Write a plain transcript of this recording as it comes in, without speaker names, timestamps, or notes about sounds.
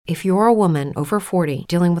If you're a woman over 40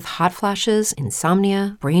 dealing with hot flashes,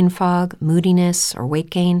 insomnia, brain fog, moodiness, or weight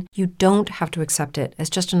gain, you don't have to accept it as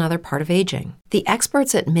just another part of aging. The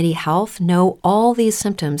experts at MIDI Health know all these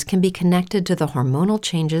symptoms can be connected to the hormonal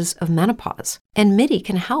changes of menopause. And MIDI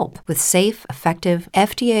can help with safe, effective,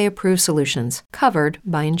 FDA-approved solutions covered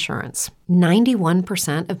by insurance.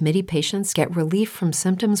 91% of MIDI patients get relief from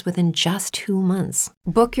symptoms within just 2 months.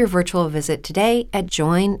 Book your virtual visit today at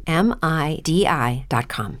joinmidi.com.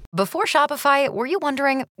 Before Shopify, were you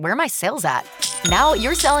wondering, where are my sales at? Now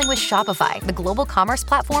you're selling with Shopify, the global commerce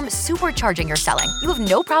platform supercharging your selling. You have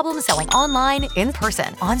no problem selling online, in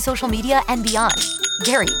person, on social media, and beyond.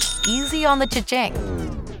 Gary, easy on the cha-ching.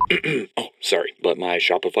 Oh, sorry, but my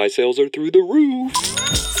Shopify sales are through the roof.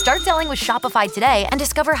 Start selling with Shopify today and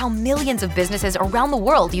discover how millions of businesses around the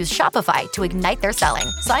world use Shopify to ignite their selling.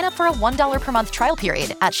 Sign up for a $1 per month trial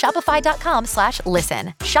period at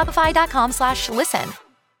shopify.com/listen. Shopify.com/listen.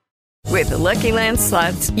 With the Lucky Land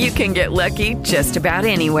Slots, you can get lucky just about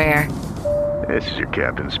anywhere. This is your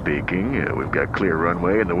captain speaking. We've got clear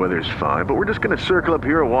runway and the weather's fine, but we're just going to circle up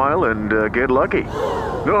here a while and get lucky.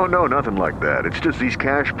 No, nothing like that. It's just these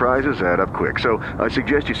cash prizes add up quick. So I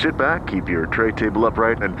suggest you sit back, keep your tray table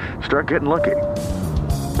upright, and start getting lucky.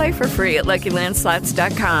 Play for free at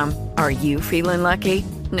LuckyLandSlots.com. Are you feeling lucky?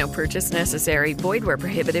 No purchase necessary. Void where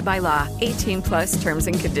prohibited by law. 18+ terms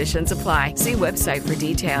and conditions apply. See website for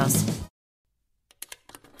details.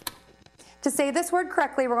 To say this word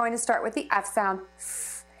correctly, we're going to start with the F sound.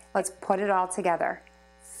 Let's put it all together.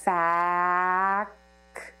 Fact.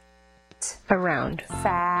 Around.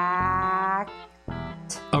 Fact.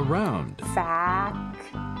 Around. Fact.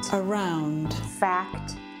 Around.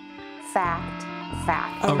 Fact. Fact.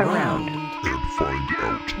 Fact. Around. And find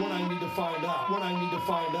out. What I need to find out. What I need to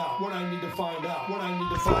find out. What I need to find out. What I need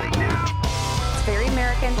to find out. It's very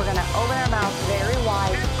American. We're going to open our mouth very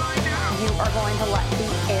wide. You are going to let the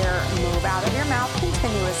air move out of your mouth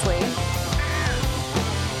continuously.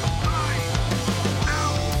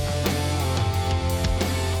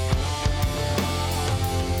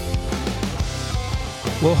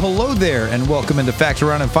 Well, hello there, and welcome into Fact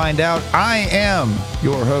Around and Find Out. I am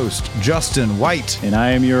your host, Justin White. And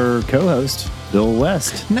I am your co-host, Bill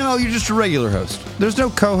West. No, you're just a regular host. There's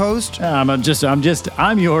no co-host. I'm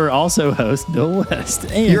your also host, Bill West.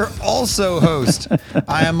 And You're also host.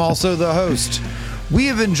 I am also the host. We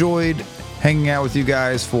have enjoyed hanging out with you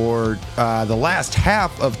guys for the last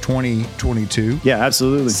half of 2022. Yeah,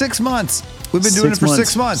 absolutely. 6 months. We've been doing it for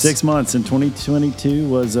 6 months. 6 months, and 2022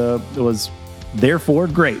 was therefore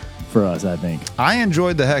great for us, I think. I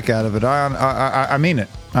enjoyed the heck out of it. I mean it.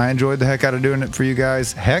 I enjoyed the heck out of doing it for you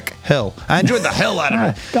guys. Hell. I enjoyed the hell out of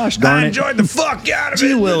it. Gosh darn it. I enjoyed the fuck out of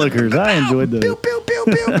Gee it. willikers, I enjoyed the... Pew, pew, pew,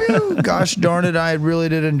 pew, pew. Gosh darn it, I really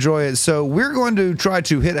did enjoy it. So we're going to try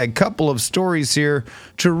to hit a couple of stories here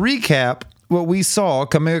to recap what we saw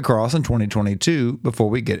coming across in 2022 before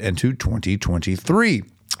we get into 2023.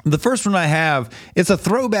 The first one I have, it's a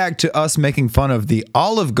throwback to us making fun of the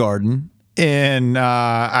Olive Garden. And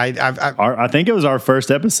I think it was our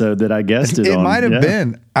first episode that I guessed it on. It might have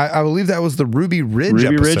been. I believe that was the Ruby Ridge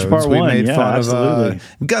episode. Part we 1. made fun absolutely.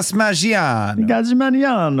 of Gus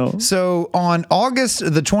Maggiano. So on August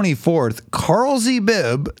the 24th, Carl Z.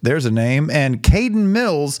 Bibb, there's a name, and Caden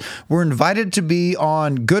Mills were invited to be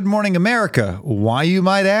on Good Morning America. Why, you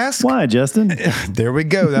might ask? Why, Justin? There we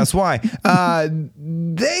go. That's why.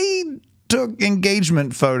 They took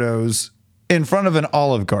engagement photos in front of an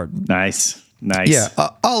Olive Garden. Nice. Yeah,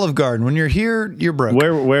 Olive Garden. When you're here, you're broke.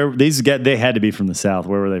 Where these guys, they had to be from the South.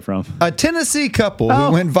 Where were they from? A Tennessee couple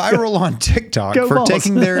who went viral on TikTok for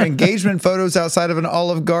taking their engagement photos outside of an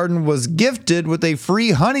Olive Garden was gifted with a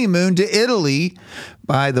free honeymoon to Italy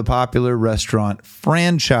by the popular restaurant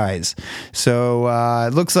franchise. So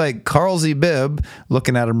it looks like Carl Z. Bibb,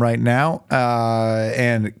 looking at him right now,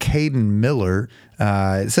 and Caden Miller.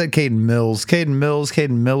 It said Caden Mills. Caden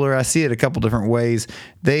Miller. I see it a couple different ways.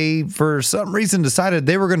 They, for some reason, decided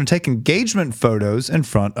they were going to take engagement photos in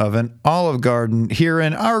front of an Olive Garden here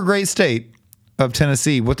in our great state of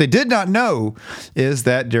Tennessee. What they did not know is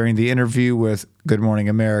that during the interview with Good Morning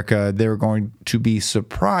America, they were going to be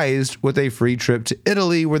surprised with a free trip to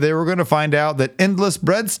Italy, where they were going to find out that endless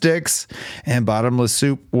breadsticks and bottomless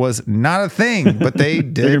soup was not a thing, but they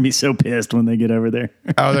did. They're going to be so pissed when they get over there.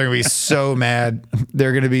 Oh, they're going to be so mad.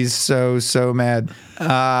 They're going to be so mad.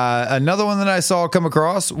 Another one that I saw come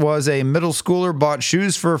across was a middle schooler bought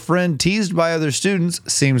shoes for a friend teased by other students.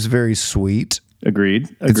 Seems very sweet. Agreed.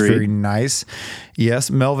 It's very nice. Yes,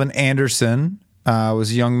 Melvin Anderson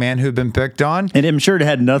was a young man who'd been picked on. And I'm sure it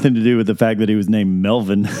had nothing to do with the fact that he was named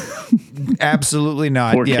Melvin. Absolutely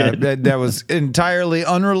not. Poor Yeah, kid. that was entirely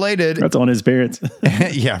unrelated. That's on his parents.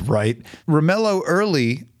 Yeah, right. Romello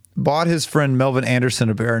Early bought his friend Melvin Anderson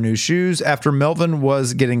a pair of new shoes after Melvin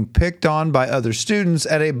was getting picked on by other students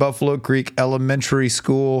at a Buffalo Creek elementary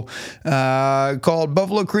school called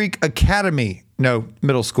Buffalo Creek Academy. No,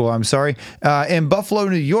 middle school, I'm sorry, in Buffalo,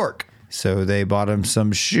 New York. So they bought him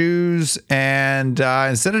some shoes, and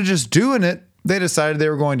instead of just doing it, they decided they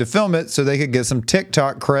were going to film it so they could get some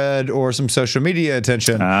TikTok cred or some social media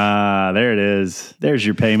attention. Ah, there it is. There's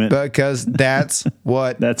your payment. Because that's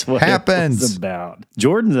what happens. It's about.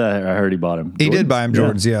 Jordans, I heard he bought him. He did buy him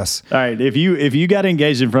Jordans, yes. All right. If you got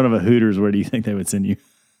engaged in front of a Hooters, where do you think they would send you?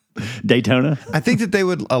 Daytona? I think that they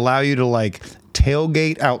would allow you to like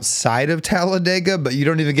tailgate outside of Talladega, but you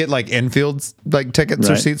don't even get like infield like tickets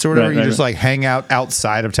or seats or whatever. You just like hang out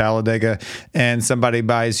outside of Talladega, and somebody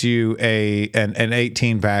buys you an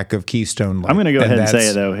 18 pack of Keystone Light. I'm going to go ahead and say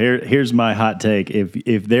it though. Here's my hot take.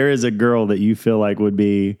 If there is a girl that you feel like would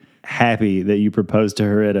be happy that you proposed to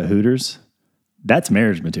her at a Hooters, that's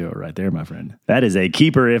marriage material right there, my friend. That is a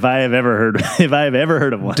keeper if I have ever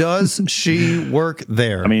heard of one. Does she work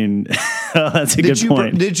there? I mean, that's a good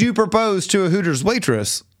point. Did you propose to a Hooters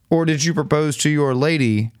waitress, or did you propose to your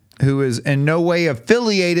lady who is in no way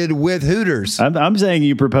affiliated with Hooters? I'm saying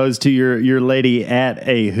you proposed to your lady at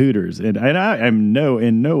a Hooters, and I am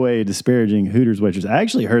in no way disparaging Hooters waitress. I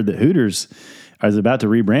actually heard that Hooters is about to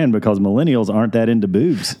rebrand because millennials aren't that into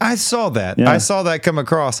boobs. I saw that. Yeah. I saw that come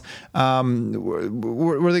across.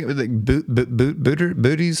 Were they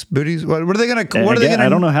booties? What are they going to? I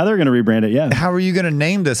don't know how they're going to rebrand it. Yeah. How are you going to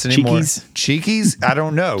name this anymore? Cheekies? I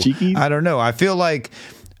don't know. Cheekies? I don't know. I feel like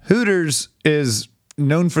Hooters is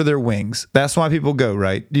known for their wings. That's why people go,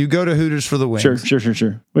 right? You go to Hooters for the wings.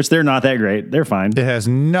 Sure. Which they're not that great. They're fine. It has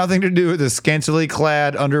nothing to do with the scantily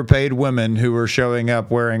clad, underpaid women who are showing up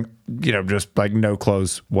wearing, just like no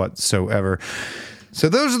clothes whatsoever. So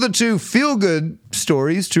those are the two feel-good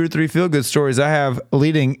stories, 2 or 3 feel-good stories I have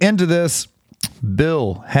leading into this.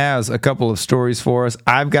 Bill has a couple of stories for us.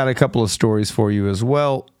 I've got a couple of stories for you as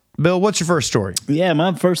well. Bill, what's your first story? Yeah,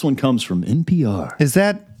 my first one comes from NPR. Is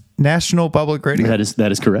that National Public Radio?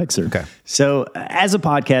 That is correct, sir. Okay. So as a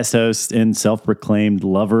podcast host and self-proclaimed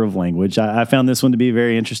lover of language, I found this one to be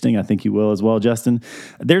very interesting. I think you will as well, Justin.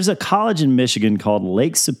 There's a college in Michigan called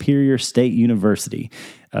Lake Superior State University.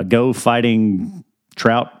 Go Fighting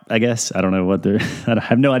Trout, I guess. I don't know I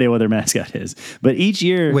have no idea what their mascot is. But each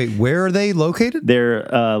year... Wait, where are they located? They're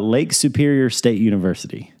Lake Superior State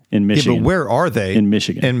University. In Michigan. Yeah, but where are they? In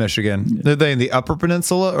Michigan. In Michigan. Are they in the Upper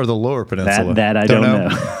Peninsula or the Lower Peninsula? That I don't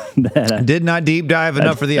know. Did not deep dive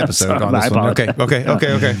enough for the episode on this one.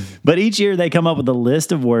 Okay. But each year they come up with a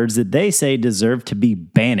list of words that they say deserve to be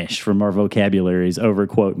banished from our vocabularies over,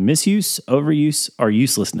 quote, misuse, overuse, or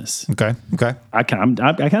uselessness. Okay. I kind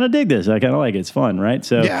of dig this. I kind of like it. It's fun, right?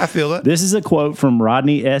 So yeah, I feel it. This is a quote from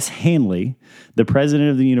Rodney S. Hanley, the president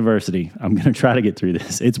of the university. I'm going to try to get through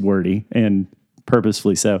this. It's wordy and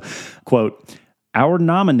purposefully so. Quote, our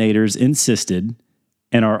nominators insisted,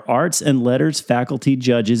 and our arts and letters faculty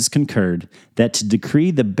judges concurred, that to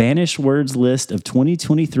decree the banished words list of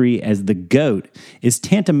 2023 as the GOAT is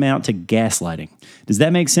tantamount to gaslighting. Does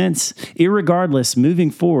that make sense? Irregardless,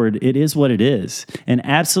 moving forward, it is what it is. An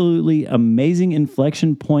absolutely amazing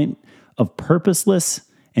inflection point of purposeless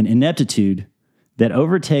and ineptitude that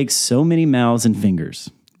overtakes so many mouths and fingers.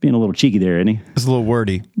 Being a little cheeky there, isn't he? It's a little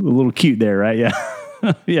wordy. A little cute there, right? Yeah.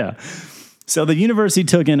 Yeah. So the university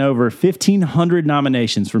took in over 1,500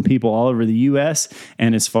 nominations from people all over the U.S.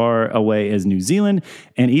 and as far away as New Zealand,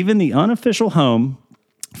 and even the unofficial home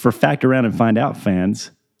for Fact Around and Find Out fans,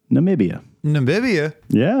 Namibia. Namibia?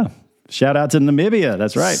 Yeah. Shout out to Namibia.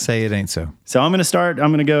 That's right. Say it ain't so. So I'm going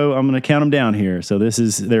to count them down here. So this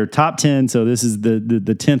is their top 10. So this is the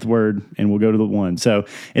 10th word, and we'll go to the 1. So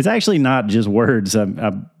it's actually not just words. I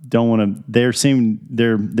don't want to,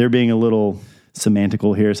 they're being a little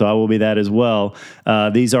semantical here. So I will be that as well.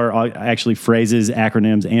 These are actually phrases,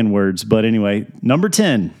 acronyms, and words. But anyway, number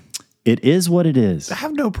 10, it is what it is. I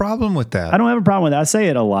have no problem with that. I don't have a problem with that. I say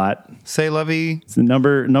it a lot. Say lovey. It's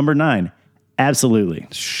number 9. Absolutely.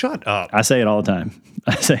 Shut up. I say it all the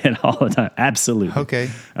time. Absolutely. Okay.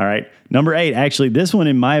 All right. Number 8. Actually, this one,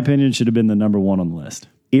 in my opinion, should have been the number 1 on the list.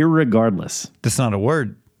 Irregardless. That's not a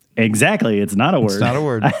word. Exactly. It's not a word. It's not a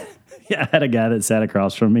word. I had a guy that sat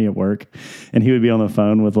across from me at work, and he would be on the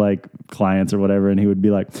phone with like clients or whatever, and he would be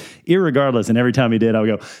like, irregardless. And every time he did, I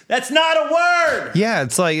would go, "That's not a word." Yeah,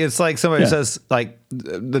 it's like somebody says like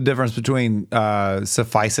the difference between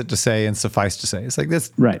suffice it to say and suffice to say. It's like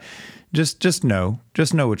this, right? Just know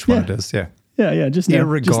which one it is. Yeah, yeah. Just know.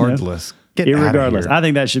 Irregardless. Get irregardless. I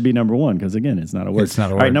think that should be number one because again, it's not a word. It's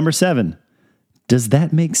not a word. All right, number 7. Does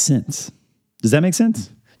that make sense? Does that make sense?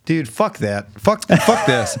 Dude, fuck that. Fuck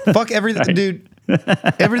this. Fuck everything. Right. Dude,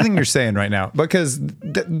 everything you're saying right now. Because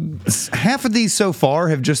half of these so far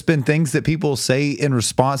have just been things that people say in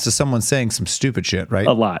response to someone saying some stupid shit, right?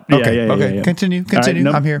 A lot. Okay. Yeah. Continue. Right,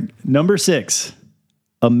 I'm here. Number 6.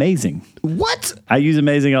 Amazing. What? I use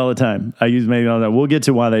amazing all the time. We'll get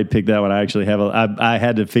to why they picked that one. I actually have I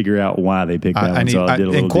had to figure out why they picked that one. So I did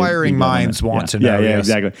a little inquiring minds want to know. Yeah,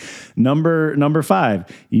 exactly. Number 5.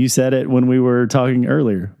 You said it when we were talking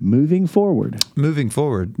earlier. Moving forward.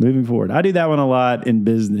 I do that one a lot in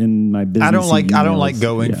my business. I don't like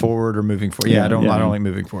going forward or moving forward. I don't like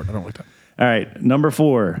moving forward. I don't like that. All right, number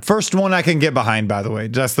 4. First one I can get behind, by the way.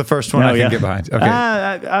 That's the first one I can get behind. Okay.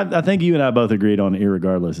 I think you and I both agreed on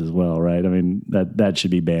irregardless as well, right? I mean, that should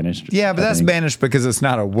be banished. Yeah, but that's banished because it's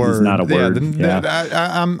not a word. It's not a word.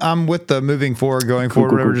 I'm with the moving forward, going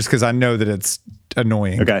forward, whatever, just because I know that it's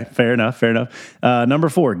annoying. Okay, fair enough. Number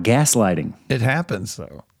 4, gaslighting. It happens,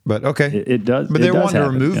 though. But okay, it does. But they're wanting to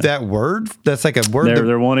remove that word. That's like a word.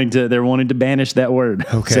 They're wanting to banish that word.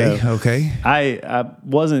 Okay, so okay. I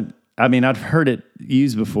wasn't. I mean, I've heard it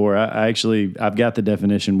used before. I've got the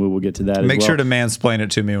definition. We will get to that. Make sure to mansplain it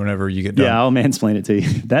to me whenever you get done. Yeah, I'll mansplain it to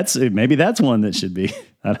you. Maybe that's one that should be.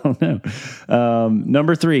 I don't know.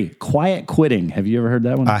 Number 3, quiet quitting. Have you ever heard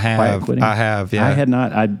that one? I have. Quiet quitting. I have. Yeah. I had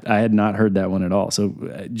not. I had not heard that one at all. So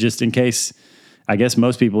just in case, I guess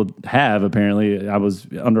most people have. Apparently, I was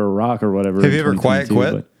under a rock or whatever. Have you ever quiet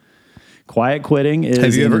quit? Quiet quitting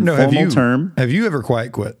is an informal term. Have you ever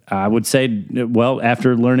quiet quit? I would say, well,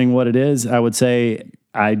 after learning what it is, I would say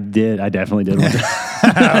I did. I definitely did one time.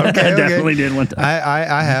 I definitely did one time.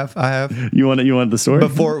 I have. You want the story?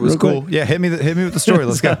 Before it was cool. Yeah, hit me with the story.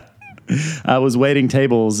 Let's go. I was waiting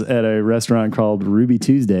tables at a restaurant called Ruby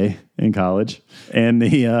Tuesday in college, and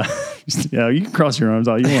you can cross your arms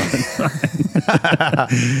all you want.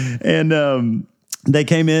 And they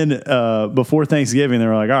came in before Thanksgiving. They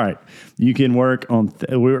were like, all right, you can work on,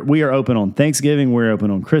 we are open on Thanksgiving. We're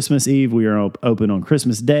open on Christmas Eve. We are open on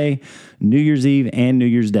Christmas Day, New Year's Eve, and New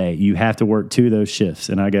Year's Day. You have to work 2 of those shifts.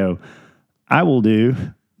 And I go, I will do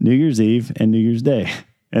New Year's Eve and New Year's Day.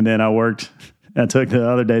 And then I took the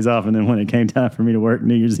other days off. And then when it came time for me to work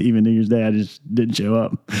New Year's Eve and New Year's Day, I just didn't show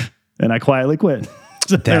up. And I quietly quit.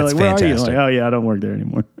 So they're like, where fantastic. are you? I'm like, oh, yeah, I don't work there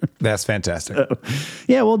anymore. That's fantastic.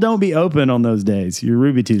 Yeah, well, don't be open on those days. You're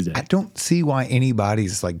Ruby Tuesday. I don't see why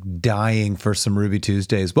anybody's like dying for some Ruby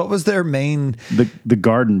Tuesdays. What was their main? The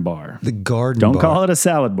garden bar. The garden bar. Don't call it a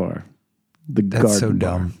salad bar. That's so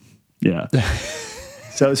dumb. Yeah.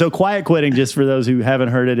 So quiet quitting, just for those who haven't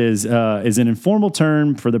heard it, is an informal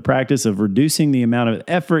term for the practice of reducing the amount of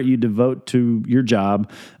effort you devote to your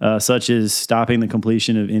job, such as stopping the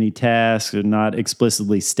completion of any task or not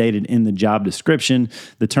explicitly stated in the job description.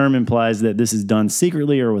 The term implies that this is done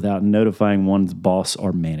secretly or without notifying one's boss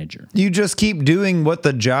or manager. You just keep doing what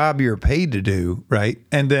the job you're paid to do, right?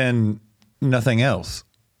 And then nothing else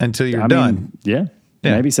until you're done. Yeah,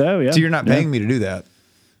 maybe so, yeah. So you're not paying me to do that.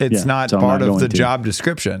 It's not part of the job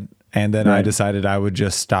description. And then I decided I would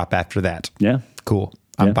just stop after that. Yeah. Cool.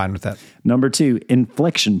 I'm fine with that. Number 2,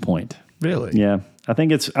 inflection point. Really? Yeah. I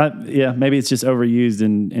think it's, maybe it's just overused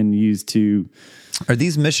and used to. Are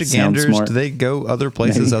these Michiganders? Do they go other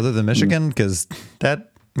places other than Michigan? Because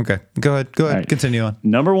okay. Go ahead. Right. Continue on.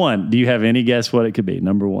 Number 1. Do you have any guess what it could be?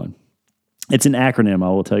 Number 1. It's an acronym. I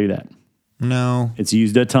will tell you that. No. It's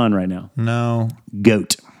used a ton right now. No.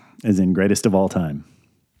 GOAT, as in greatest of all time.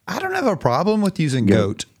 I don't have a problem with using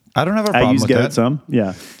GOAT. I don't have a problem with that. I use GOAT some.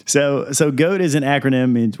 Yeah. So GOAT is an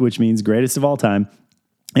acronym which means greatest of all time.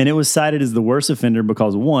 And it was cited as the worst offender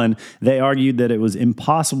because, 1, they argued that it was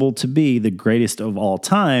impossible to be the greatest of all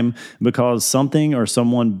time because something or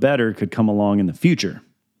someone better could come along in the future.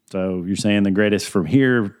 So you're saying the greatest from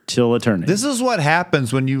here till eternity. This is what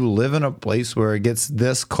happens when you live in a place where it gets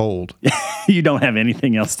this cold. You don't have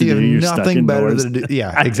anything else to do. You're nothing stuck better to do.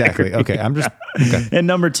 Yeah, exactly. Okay, I'm just. Okay. And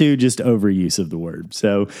number 2, just overuse of the word.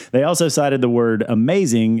 So they also cited the word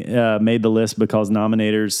amazing made the list because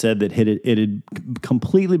nominators said that it had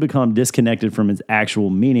completely become disconnected from its actual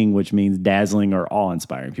meaning, which means dazzling or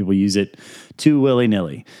awe-inspiring. People use it too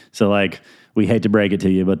willy-nilly. So like, we hate to break it to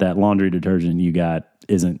you, but that laundry detergent you got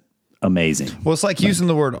isn't amazing. Well, it's like using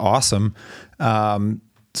the word awesome.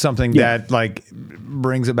 something that like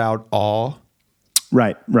brings about awe.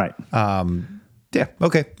 Right. Yeah.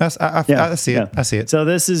 Okay. I see it. I see it. So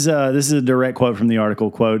this is a direct quote from the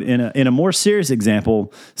article. Quote, in a more serious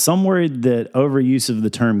example, some worried that overuse of the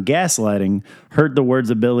term gaslighting hurt the word's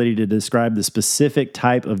ability to describe the specific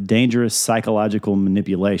type of dangerous psychological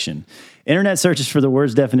manipulation. Internet searches for the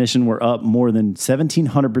word's definition were up more than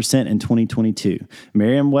 1,700% in 2022.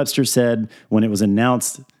 Merriam-Webster said when it was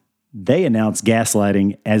announced, they announced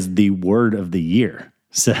gaslighting as the word of the year.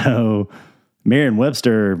 So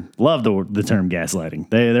Merriam-Webster loved the term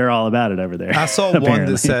gaslighting. They're all about it over there. I saw one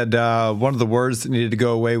that said one of the words that needed to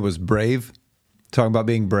go away was brave, talking about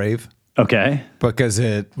being brave. Okay. Because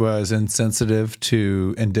it was insensitive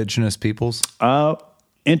to indigenous peoples.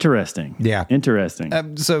 Interesting. Yeah.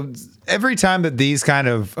 Interesting. So every time that these kind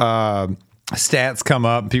of stats come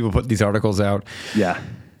up, people put these articles out. Yeah.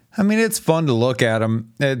 I mean, it's fun to look at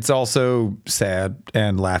them. It's also sad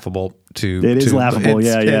and laughable. It is laughable.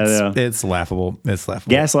 It's laughable. It's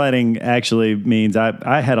laughable. Gaslighting actually means I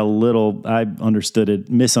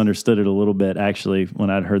misunderstood it a little bit actually when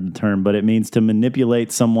I'd heard the term, but it means to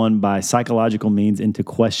manipulate someone by psychological means into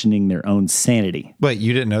questioning their own sanity. Wait,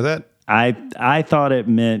 you didn't know that? I thought it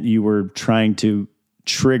meant you were trying to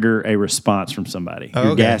trigger a response from somebody.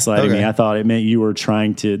 You're gaslighting me. I thought it meant you were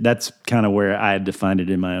trying to. That's kind of where I had defined it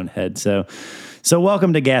in my own head. So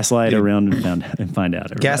welcome to Gaslight Around and Find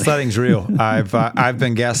Out. Everybody. Gaslighting's real. I've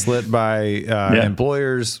been gaslit by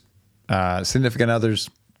employers, significant others.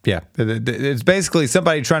 Yeah, it's basically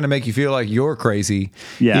somebody trying to make you feel like you're crazy,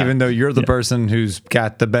 even though you're the person who's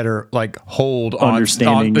got the better hold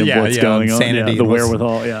understanding of what's going on, sanity, the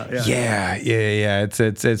wherewithal.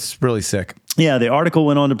 It's really sick. Yeah, the article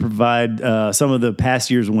went on to provide some of the past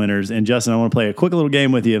year's winners. And Justin, I want to play a quick little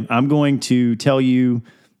game with you. I'm going to tell you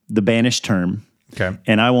the banished term,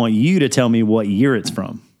 and I want you to tell me what year it's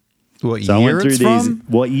from. What year it's from?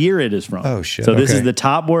 What year it is from. Oh, shit. So this is the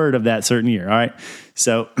top word of that certain year. All right.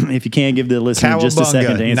 So if you can, give the listener just a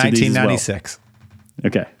second to answer 1996. These as well.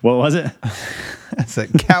 Okay. What was it? That's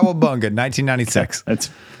it. Cowabunga, 1996. That's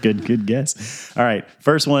good guess. All right.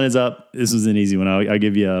 First one is up. This was an easy one. I'll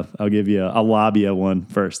give you a labia one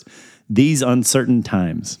first. These uncertain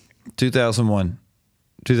times. 2001,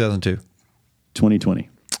 2002, 2020.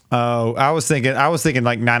 Oh, I was thinking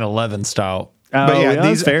like 9/11 style. But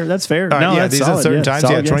that's fair. That's fair. These solid. uncertain times.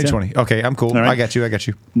 Solid, 2020. Okay, I'm cool. Right. I got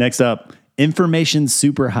you. Next up, information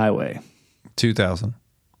superhighway. 2000.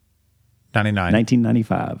 99.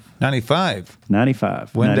 1995.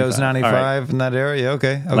 95. Windows 95 in that area.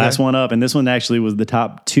 Okay. Last one up, and this one actually was the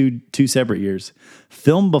top two separate years.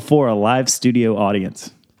 Filmed before a live studio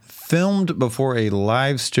audience. Filmed before a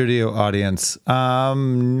live studio audience.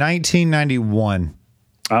 1991.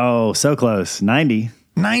 Oh, so close. 90.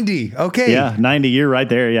 90. Okay. Yeah, 90. You're right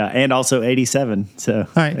there. Yeah. And also 87. So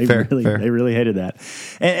right, fair. They really hated that.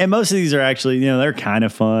 And most of these are actually, they're kind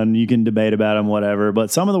of fun. You can debate about them, whatever.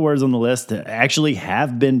 But some of the words on the list actually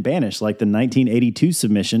have been banished, like the 1982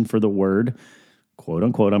 submission for the word, quote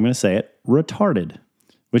unquote, I'm going to say it, retarded,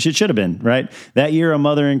 which it should have been, right? That year, a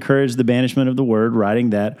mother encouraged the banishment of the word, writing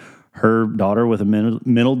that her daughter with a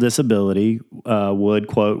mental disability would,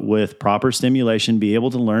 quote, with proper stimulation, be able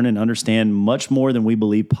to learn and understand much more than we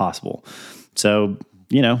believe possible. So,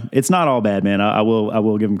 it's not all bad, man. I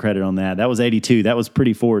will give him credit on that. That was 82. That was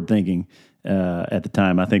pretty forward thinking at the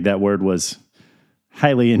time. I think that word was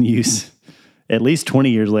highly in use at least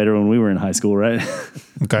 20 years later when we were in high school, right?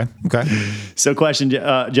 Okay. So question,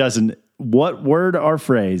 Justin, what word or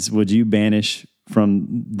phrase would you banish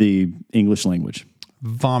from the English language?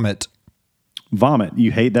 Vomit.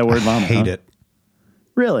 You hate that word vomit? I hate it.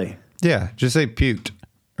 Really? Yeah. Just say puked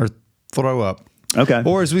or throw up. Okay.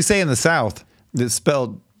 Or as we say in the South, it's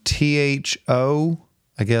spelled THO,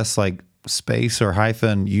 I guess like space or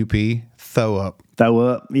hyphen UP, throw up. Throw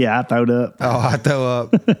up. Yeah, I throwed up. Oh, I throw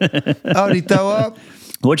up. Oh, did he throw up?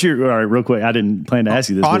 All right, real quick. I didn't plan to ask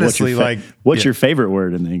you this. Honestly, what's your favorite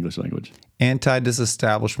word in the English language?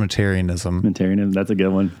 Anti-disestablishmentarianism. Mentarianism. That's a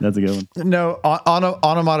good one. No,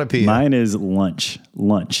 onomatopoeia. Mine is lunch.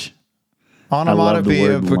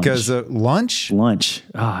 Onomatopoeia because lunch? Lunch.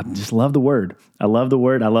 I just love the word. I love the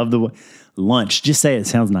word. Lunch. Just say it. It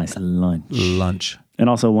sounds nice. Lunch. And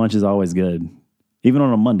also lunch is always good. Even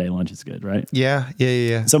on a Monday, lunch is good, right? Yeah.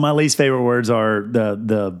 So my least favorite words are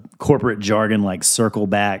the corporate jargon like circle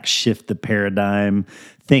back, shift the paradigm,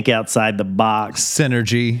 think outside the box,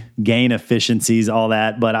 synergy, gain efficiencies, all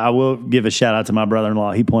that. But I will give a shout out to my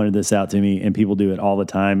brother-in-law. He pointed this out to me, and people do it all the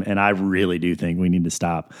time. And I really do think we need to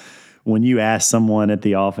stop. When you ask someone at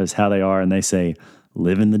the office how they are and they say,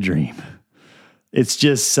 living the dream. It's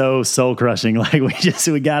just so soul crushing. Like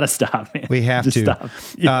we gotta stop, man. We have Just to. stop.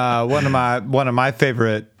 Yeah. One of my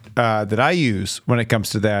favorite that I use when it comes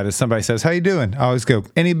to that is somebody says, "How you doing?" I always go,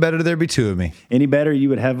 "Any better, there be two of me." Any better, you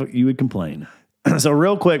would complain. So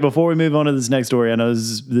real quick, before we move on to this next story, I know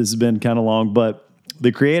this has been kind of long, but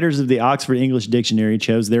the creators of the Oxford English Dictionary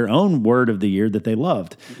chose their own word of the year that they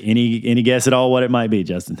loved. Any guess at all what it might be,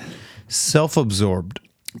 Justin? Self-absorbed.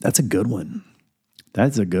 That's a good one.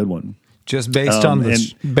 That's a good one. Just based on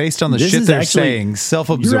the shit they're saying,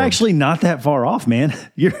 self-absorbed. You're actually not that far off, man.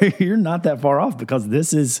 You're not that far off because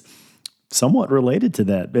this is somewhat related to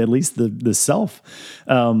that, at least the self.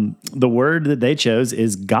 The word that they chose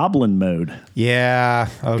is goblin mode. Yeah,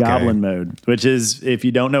 okay. Goblin mode, which is, if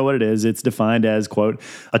you don't know what it is, it's defined as, quote,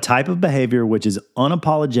 a type of behavior which is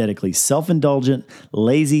unapologetically self-indulgent,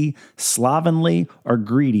 lazy, slovenly, or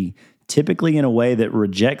greedy, typically in a way that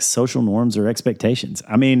rejects social norms or expectations.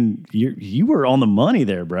 I mean, you were on the money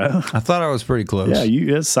there, bro. I thought I was pretty close. Yeah,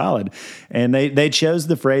 that's solid. And they chose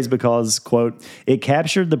the phrase because, quote, it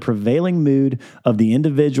captured the prevailing mood of the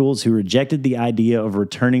individuals who rejected the idea of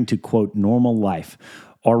returning to, quote, normal life,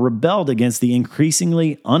 or rebelled against the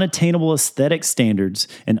increasingly unattainable aesthetic standards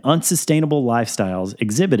and unsustainable lifestyles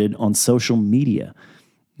exhibited on social media.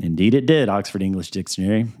 Indeed it did, Oxford English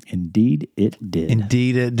Dictionary. Indeed it did.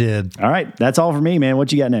 Indeed it did. All right, that's all for me, man.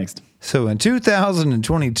 What you got next? So in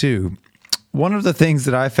 2022, one of the things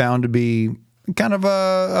that I found to be kind of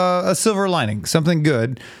a silver lining, something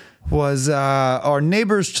good, was our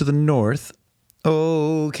neighbors to the north.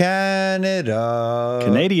 Oh, Canada.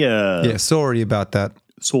 Yeah, sorry about that.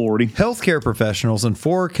 Sorry. Healthcare professionals in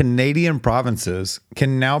 4 Canadian provinces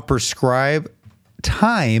can now prescribe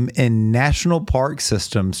time in national park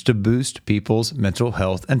systems to boost people's mental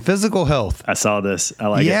health and physical health. I saw this. I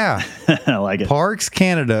like it. I like it. Parks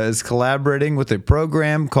Canada is collaborating with a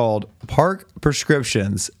program called Park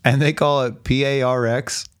Prescriptions, and they call it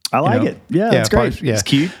PARX. I like it. Yeah, it's great. It's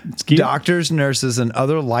cute. It's cute. Doctors, nurses, and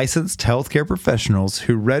other licensed healthcare professionals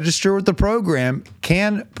who register with the program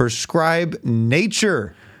can prescribe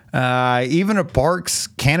nature. Even a Parks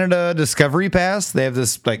Canada Discovery Pass, they have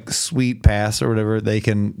this like sweet pass or whatever they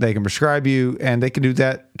can prescribe you, and they can do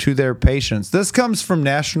that to their patients. This comes from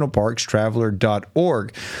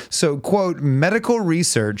nationalparkstraveler.org. So, quote, medical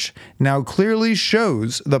research now clearly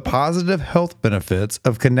shows the positive health benefits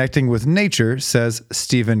of connecting with nature, says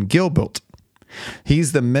Stephen Gilbert.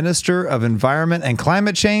 He's the Minister of Environment and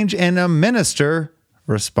Climate Change and a minister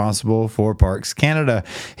responsible for Parks Canada.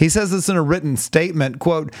 He says this in a written statement,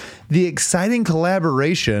 quote, the exciting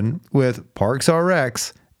collaboration with Parks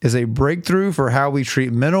RX is a breakthrough for how we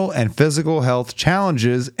treat mental and physical health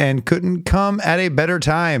challenges and couldn't come at a better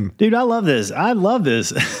time. Dude, I love this. I love this.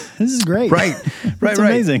 This is great. Right. It's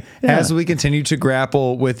amazing. Yeah. As we continue to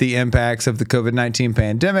grapple with the impacts of the COVID-19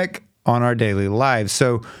 pandemic on our daily lives.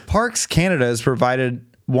 So Parks Canada has provided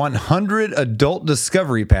 100 adult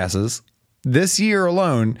discovery passes this year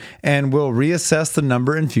alone, and will reassess the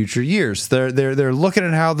number in future years. They're looking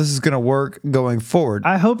at how this is going to work going forward.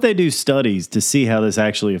 I hope they do studies to see how this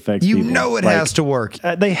actually affects people. You know it has to work.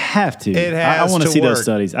 They have to. It has I want to see work. those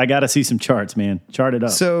studies. I got to see some charts, man. Chart it up.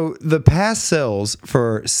 So the pass sells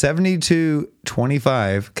for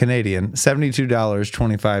 $72.25 Canadian,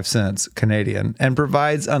 $72.25 Canadian, and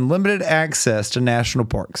provides unlimited access to national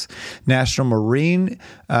parks, national marine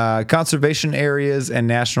conservation areas, and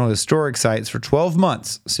national historic sites for 12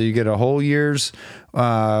 months. So you get a whole year's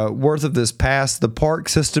worth of this pass. The park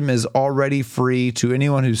system is already free to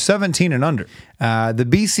anyone who's 17 and under. The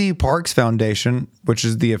BC Parks Foundation, which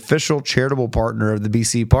is the official charitable partner of the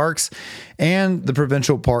BC Parks and the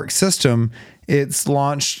provincial park system, it's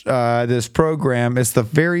launched this program. It's the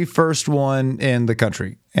very first one in the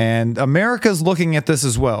country. And America's looking at this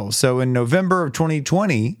as well. So in November of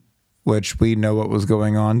 2020, which we know what was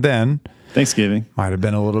going on then. Thanksgiving. Might have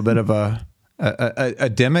been a little bit of a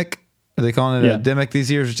demic. Are they calling it a demic these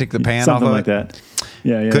years to take the pan Something off of like that.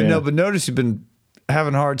 Yeah. Couldn't help but notice you've been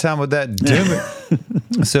having a hard time with that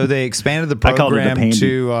demic. So they expanded the program I called it the pandy.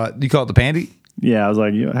 to, you call it the pandy? Yeah, I was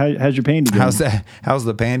like, how's your pandy going? How's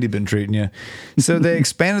the pandy been treating you? So they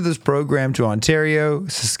expanded this program to Ontario,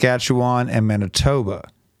 Saskatchewan, and Manitoba.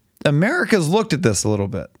 America's looked at this a little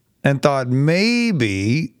bit and thought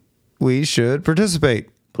maybe we should participate.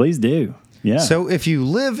 Please do. Yeah. So if you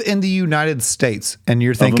live in the United States and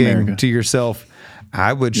you're thinking to yourself,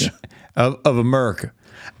 I would, of America,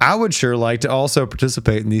 I would sure like to also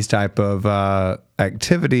participate in these type of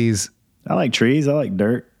activities. I like trees. I like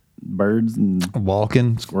dirt. birds and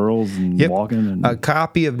walking, squirrels and walking. And a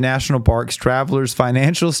copy of National Parks travelers'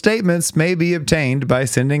 financial statements may be obtained by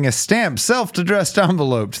sending a stamped self-addressed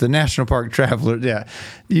envelope to the National Park Traveler. Yeah,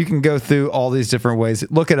 you can go through all these different ways.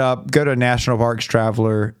 Look it up. Go to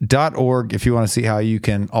nationalparkstraveler.org if you want to see how you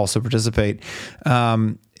can also participate.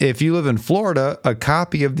 If you live in Florida, a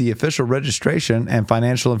copy of the official registration and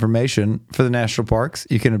financial information for the national parks,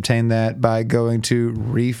 you can obtain that by going to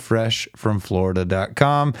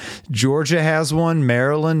refreshfromflorida.com. Georgia has one,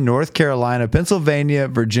 Maryland, North Carolina, Pennsylvania,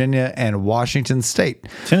 Virginia, and Washington State.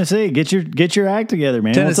 Tennessee, get your act together,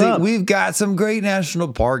 man. Tennessee, What's up? we've got some great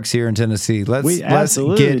national parks here in Tennessee. Let's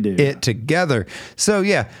get it together. So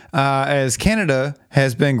as Canada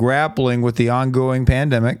has been grappling with the ongoing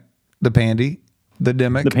pandemic, the pandemic. Yeah,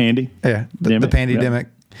 the pandemic.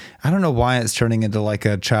 Yep. I don't know why it's turning into like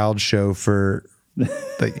a child show for.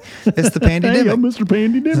 It's the pandemic. Hey, I'm Mr.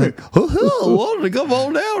 Pandemic. Wanted to come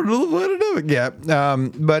on down to the pandemic. Yeah,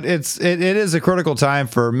 but it is a critical time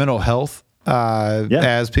for mental health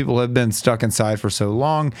as people have been stuck inside for so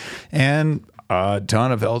long, and a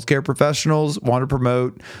ton of healthcare professionals want to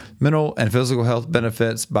promote mental and physical health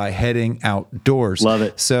benefits by heading outdoors. Love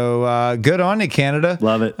it. So good on you, Canada.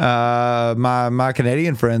 Love it. My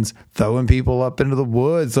Canadian friends throwing people up into the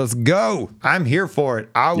woods. Let's go. I'm here for it.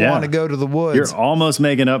 I want to go to the woods. You're almost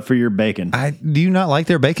making up for your bacon. Do you not like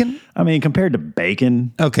their bacon? I mean, compared to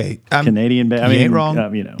bacon. Okay. Canadian bacon. You ain't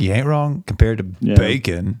wrong. You ain't wrong. Compared to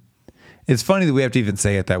bacon. It's funny that we have to even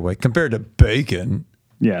say it that way. Compared to bacon.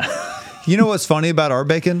 Yeah. You know what's funny about our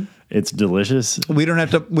bacon? It's delicious. We don't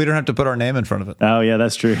have to put our name in front of it. Oh yeah,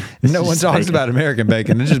 that's true. No one talks about American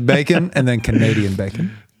bacon. It's just bacon and then Canadian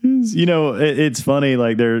bacon. You know, it's funny.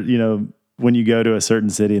 Like when you go to a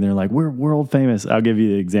certain city and they're like, we're world famous. I'll give you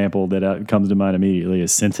the example that comes to mind immediately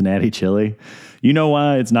is Cincinnati chili. You know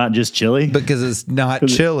why it's not just chili? Because it's not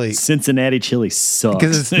chili. Cincinnati chili sucks.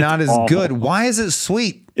 Because it's not as good. Why is it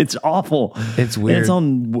sweet? It's awful. It's weird.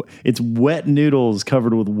 It's wet noodles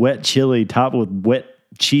covered with wet chili, topped with wet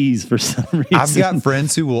cheese for some reason. I've got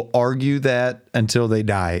friends who will argue that until they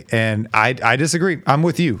die, and I disagree. I'm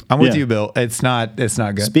with you. I'm with you, Bill. It's not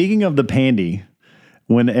good. Speaking of the pandy,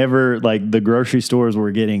 whenever like the grocery stores were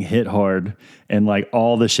getting hit hard and like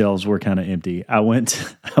all the shelves were kind of empty, I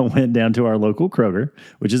went down to our local Kroger,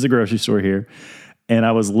 which is a grocery store here, and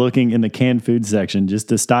I was looking in the canned food section just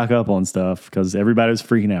to stock up on stuff because everybody was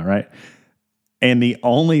freaking out, right? And the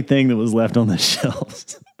only thing that was left on the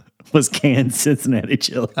shelves was canned Cincinnati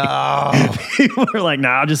chili. Oh, people were like,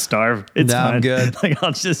 "Nah, I'll just starve. It's fine. I'm good. Like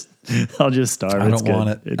I'll just starve. I don't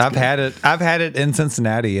want it. I've had it in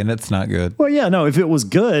Cincinnati, and it's not good. Well, yeah, no. If it was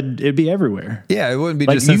good, it'd be everywhere. Yeah, it wouldn't be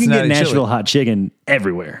like just Cincinnati. You can get Nashville chili. hot chicken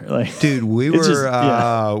everywhere. Like, dude, we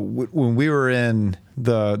were when we were in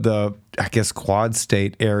the I guess Quad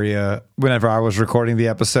State area. Whenever I was recording the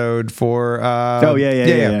episode for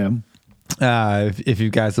yeah. If you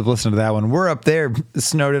guys have listened to that one, we're up there,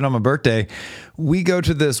 snowed in on my birthday. We go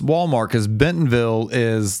to this Walmart because Bentonville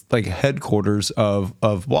is like headquarters of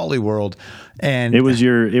Wally World, and it was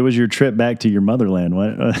your trip back to your motherland.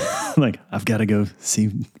 What? Like I've got to go see.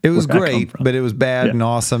 It was great, but it was bad and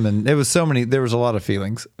awesome, and it was so many. There was a lot of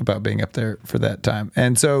feelings about being up there for that time,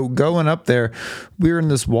 and so going up there, we were in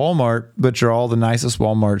this Walmart, which are all the nicest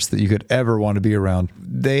Walmarts that you could ever want to be around.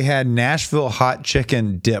 They had Nashville hot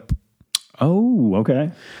chicken dip. Oh, okay.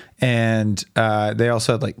 And they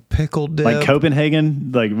also had like pickle dip, like Copenhagen,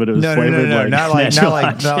 like but it was flavored no, like not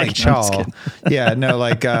like chaw. Yeah, no,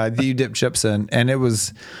 like you dip chips in, and it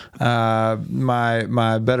was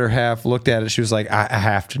my better half looked at it. She was like, I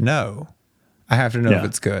have to know. If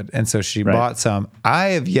it's good. And so she bought some.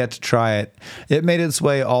 I have yet to try it. It made its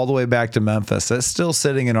way all the way back to Memphis. It's still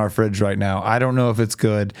sitting in our fridge right now. I don't know if it's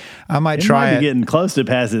good. I might try it. Might be getting close to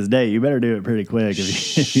past this date. You better do it pretty quick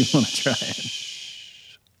if you want to try it.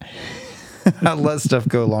 I let stuff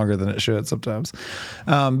go longer than it should sometimes.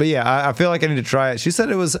 But yeah, I feel like I need to try it. She said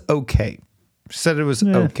it was okay.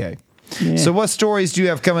 Okay. Yeah. So what stories do you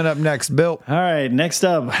have coming up next, Bill? All right, next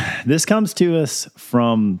up. This comes to us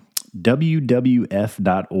from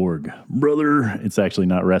WWF.org. Brother, it's actually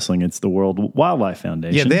not wrestling, it's the World Wildlife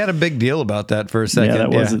Foundation. Yeah, they had a big deal about that for a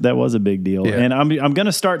second. Yeah, that was a big deal. Yeah. And I'm going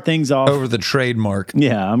to start things off over the trademark.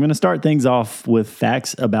 Yeah, I'm going to start things off with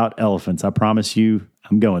facts about elephants. I promise you,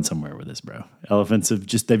 I'm going somewhere with this, bro. Elephants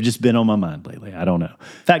they've just been on my mind lately. I don't know.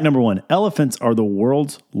 Fact number 1, elephants are the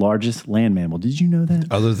world's largest land mammal. Did you know that?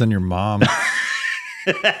 Other than your mom.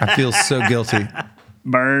 I feel so guilty.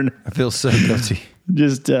 Burn. I feel so guilty.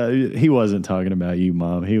 Just he wasn't talking about you,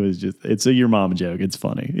 Mom. He was just, it's a your mom joke. It's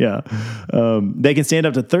funny. Yeah. They can stand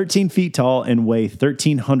up to 13 feet tall and weigh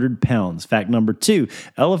 1,300 pounds. Fact number 2,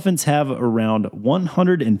 elephants have around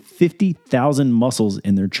 150,000 muscles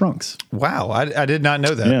in their trunks. Wow, I did not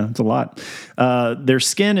know that. Yeah, it's a lot. Their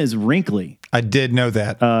skin is wrinkly. I did know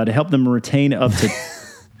that. To help them retain up to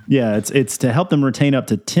yeah, it's to help them retain up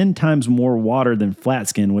to 10 times more water than flat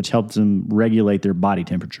skin, which helps them regulate their body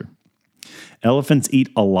temperature. Elephants eat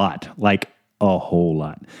a lot, like a whole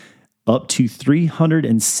lot, up to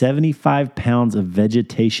 375 pounds of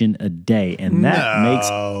vegetation a day. And that makes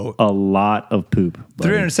a lot of poop. Buddy.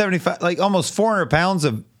 375, like almost 400 pounds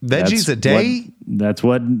of veggies a day? That's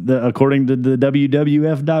what, according to the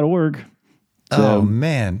WWF.org. So, oh,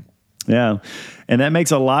 man. Yeah. And that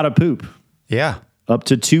makes a lot of poop. Yeah. Up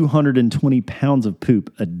to 220 pounds of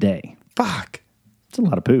poop a day. Fuck. It's a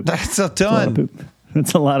lot of poop. That's a ton.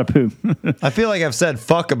 That's a lot of poop. I feel like I've said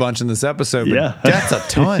fuck a bunch in this episode, but that's a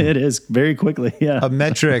ton. It is, very quickly, yeah. A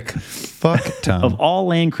metric fuck ton. Of all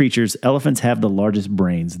land creatures, elephants have the largest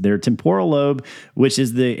brains. Their temporal lobe, which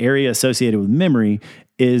is the area associated with memory,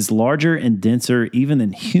 is larger and denser even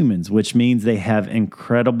than humans, which means they have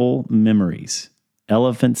incredible memories.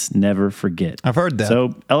 Elephants never forget. I've heard that.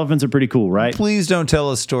 So elephants are pretty cool, right? Please don't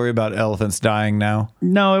tell a story about elephants dying now.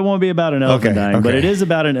 No, it won't be about an elephant dying, but it is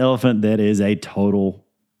about an elephant that is a total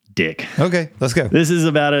dick. Okay, let's go. This is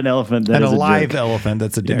about an elephant that is a live elephant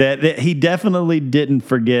that's a dick. That he definitely didn't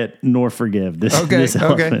forget nor forgive this elephant.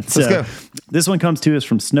 Okay, let's go. This one comes to us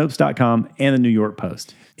from Snopes.com and the New York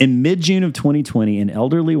Post. In mid-June of 2020, an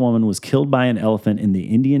elderly woman was killed by an elephant in the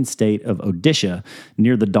Indian state of Odisha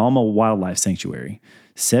near the Dalma Wildlife Sanctuary.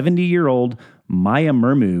 70-year-old Maya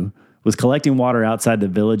Murmu was collecting water outside the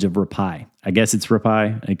village of Rapai. I guess it's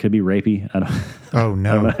Rapai. It could be Rapey. I don't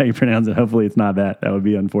know how you pronounce it. Hopefully it's not that. That would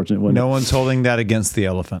be unfortunate. No one's holding that against the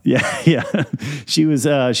elephant. Yeah. She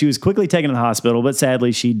was quickly taken to the hospital, but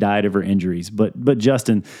sadly she died of her injuries. But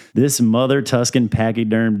Justin, this mother Tuscan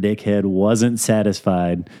pachyderm dickhead wasn't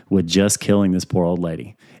satisfied with just killing this poor old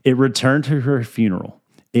lady. It returned to her funeral.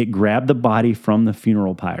 It grabbed the body from the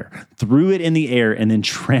funeral pyre, threw it in the air, and then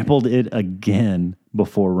trampled it again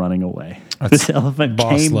before running away. This elephant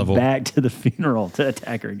came back to the funeral to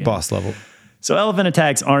attack her again. Boss level. So elephant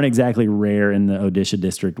attacks aren't exactly rare in the Odisha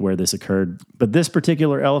district where this occurred, but this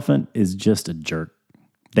particular elephant is just a jerk.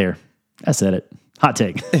 There, I said it. Hot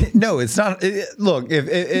take. No, it's not. Look, if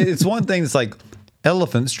it's one thing that's like,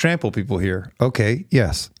 elephants trample people here. Okay,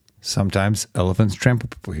 yes. Sometimes elephants trample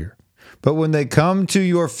people here. But when they come to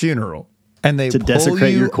your funeral and they to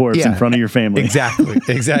desecrate your corpse in front of your family.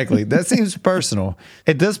 Exactly. That seems personal.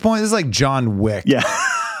 At this point, this is like John Wick. Yeah.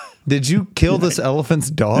 Did you kill this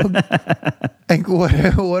elephant's dog? Like,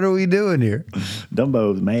 what are we doing here?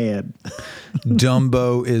 Dumbo's mad.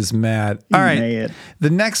 Dumbo is mad. All right. Mad.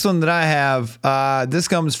 The next one that I have, this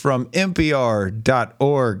comes from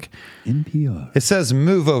NPR.org. NPR. It says,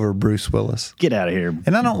 "Move over, Bruce Willis." Get out of here.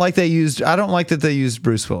 And I don't like that they used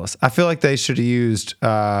Bruce Willis. I feel like they should have used,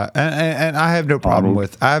 and I have no problem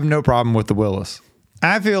with the Willis.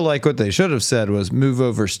 I feel like what they should have said was, "Move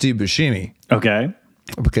over, Steve Buscemi." Okay.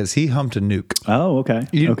 Because he humped a nuke. Oh, okay.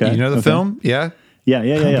 You know the film? Yeah.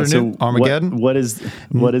 Yeah. So Armageddon. What is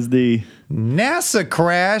the NASA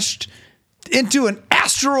crashed into an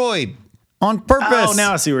asteroid on purpose? Oh,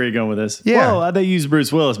 now I see where you're going with this. Yeah. Well, they used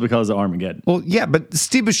Bruce Willis because of Armageddon. Well, yeah, but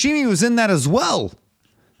Steve Buscemi was in that as well,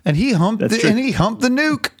 and he humped the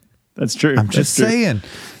nuke. That's true. I'm just saying,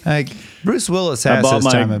 like, Bruce Willis has his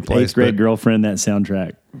time and place. 8th grade girlfriend that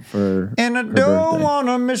soundtrack for and I don't want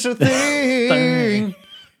to miss a thing.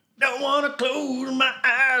 Don't want to close my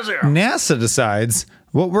eyes. NASA decides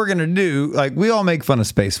what we're going to do. Like, we all make fun of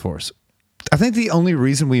Space Force. I think the only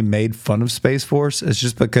reason we made fun of Space Force is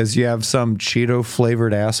just because you have some Cheeto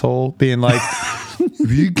flavored asshole being like,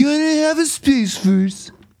 we're going to have a Space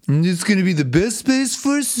Force. And it's going to be the best Space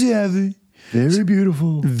Force ever. Very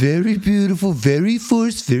beautiful. Very beautiful. Very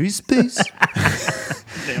force. Very space.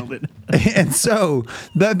 Nailed it. And so,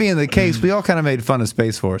 that being the case, we all kind of made fun of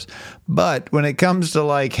Space Force. But when it comes to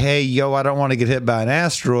like, hey, yo, I don't want to get hit by an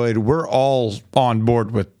asteroid, we're all on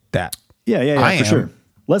board with that. Yeah, for sure.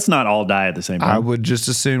 Let's not all die at the same time. I would just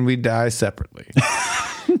assume we die separately.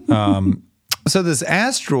 So this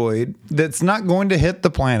asteroid that's not going to hit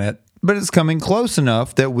the planet, but it's coming close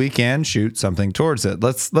enough that we can shoot something towards it.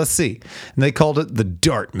 Let's see. And they called it the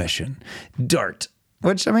DART mission. DART.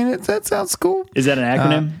 Which, I mean, that sounds cool. Is that an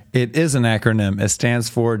acronym? It is an acronym. It stands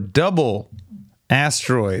for Double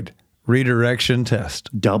Asteroid Redirection Test.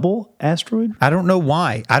 Double asteroid? I don't know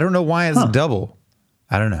why. It's double.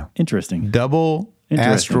 I don't know. Interesting. Double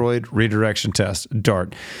Asteroid Redirection Test,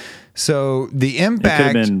 DART. So the impact... It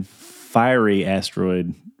could have been Fiery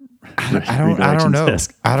Asteroid I don't know.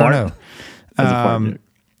 Test. I don't know. That's a fart joke.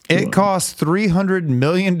 It cost $300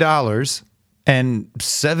 million and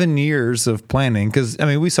 7 years of planning. Because, I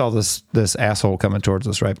mean, we saw this asshole coming towards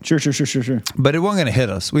us, right? Sure. But it wasn't going to hit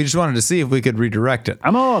us. We just wanted to see if we could redirect it.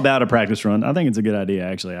 I'm all about a practice run. I think it's a good idea,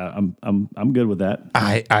 actually. I'm good with that.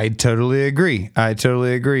 I totally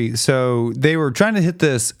agree. So they were trying to hit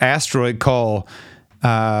this asteroid called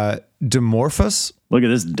Dimorphos. Look at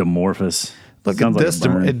this Dimorphos. Look at this.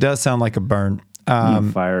 It does sound like a burn.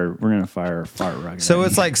 We're going to fire a fart rocket. So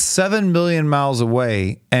it's like 7 million miles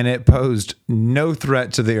away, and it posed no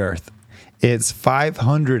threat to the Earth. It's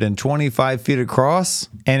 525 feet across,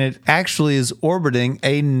 and it actually is orbiting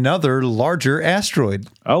another larger asteroid.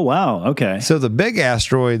 Oh, wow. Okay. So the big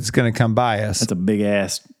asteroid's going to come by us. That's a big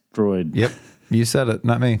asteroid. Yep. You said it,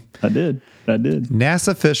 not me. I did. NASA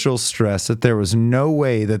officials stressed that there was no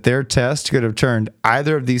way that their test could have turned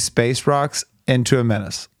either of these space rocks into a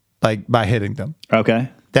menace, like by hitting them. Okay.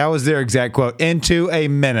 That was their exact quote, into a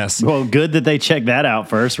menace. Well, good that they checked that out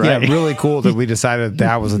first, right? Yeah, really cool that we decided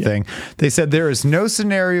that was a thing. They said there is no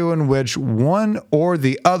scenario in which one or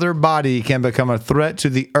the other body can become a threat to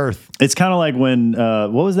the Earth. It's kind of like when,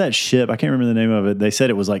 what was that ship? I can't remember the name of it. They said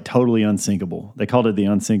it was like totally unsinkable. They called it the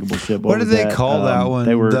unsinkable ship. What did they call that one?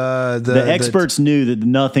 They were, the experts knew that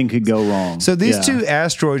nothing could go wrong. So these two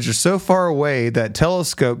asteroids are so far away that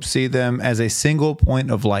telescopes see them as a single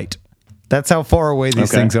point of light. That's how far away these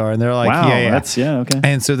things are. And they're like, wow, yeah. Okay.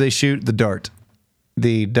 And so they shoot the DART,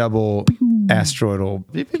 the double asteroidal.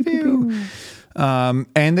 And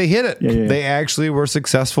they hit it. Yeah. They actually were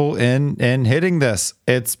successful in hitting this.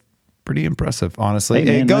 It's pretty impressive, honestly. Hey,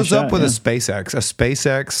 man, it goes nice up shot, with a SpaceX. A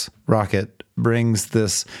SpaceX rocket brings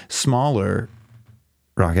this smaller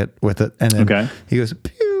rocket with it. And then he goes,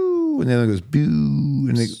 pew, and then it goes, pew,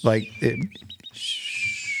 and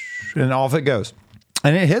and off it goes.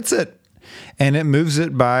 And it hits it. And it moves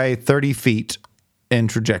it by 30 feet in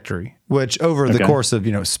trajectory, which over the course of,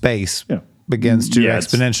 space begins to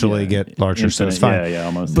exponentially get larger. So it's fine.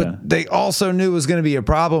 Almost. But they also knew was going to be a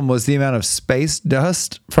problem was the amount of space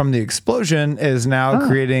dust from the explosion is now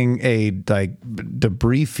creating a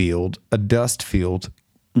debris field, a dust field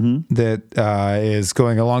that is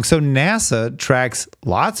going along. So NASA tracks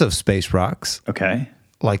lots of space rocks. Okay.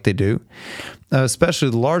 Like they do,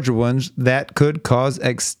 especially the larger ones that could cause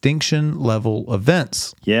extinction level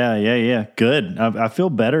events. Yeah. Good. I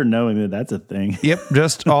feel better knowing that that's a thing. Yep,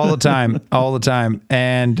 just all the time.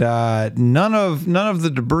 And none of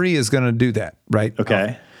the debris is going to do that, right?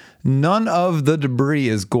 Okay. None of the debris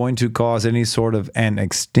is going to cause any sort of an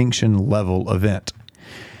extinction level event.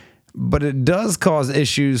 But it does cause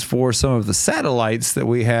issues for some of the satellites that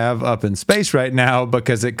we have up in space right now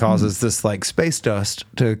because it causes this space dust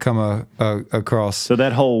to come across. So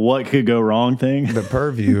that whole what could go wrong thing? The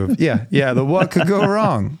purview of, the what could go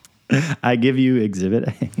wrong. I give you Exhibit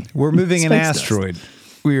A. We're moving an asteroid.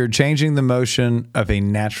 We are changing the motion of a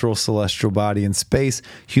natural celestial body in space.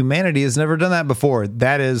 Humanity has never done that before.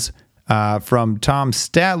 That is from Tom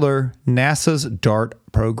Statler, NASA's DART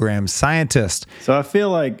program scientist. So I feel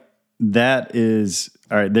like that is,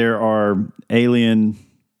 all right, there are alien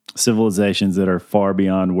civilizations that are far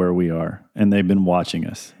beyond where we are, and they've been watching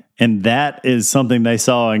us. And that is something they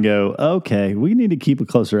saw and go, okay, we need to keep a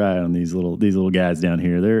closer eye on these little guys down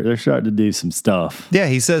here. They're starting to do some stuff. Yeah,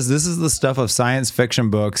 he says this is the stuff of science fiction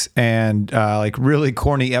books and really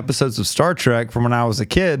corny episodes of Star Trek from when I was a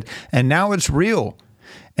kid, and now it's real.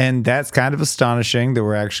 And that's kind of astonishing that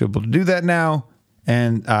we're actually able to do that now.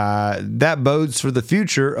 And that bodes for the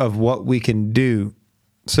future of what we can do.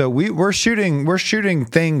 So we're shooting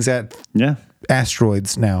things at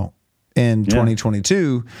asteroids now in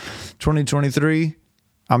 2022, 2023.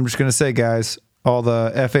 I'm just gonna say, guys, all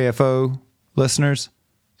the F.A.F.O listeners,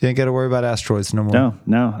 you ain't got to worry about asteroids no more.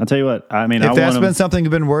 No. I'll tell you what. I mean, if that's been something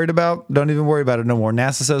you've been worried about, don't even worry about it no more.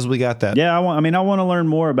 NASA says we got that. Yeah, I want to learn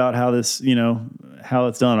more about how this, how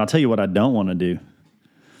it's done. I'll tell you what I don't want to do.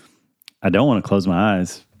 I don't want to close my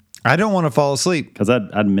eyes. I don't want to fall asleep. Because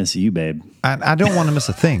I'd miss you, babe. I don't want to miss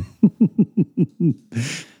a thing.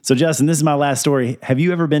 So, Justin, this is my last story. Have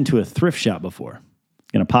you ever been to a thrift shop before?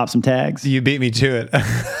 Gonna pop some tags? You beat me to it. I've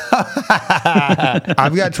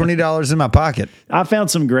got $20 in my pocket. I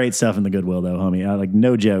found some great stuff in the Goodwill, though, homie.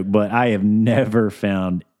 No joke, but I have never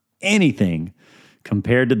found anything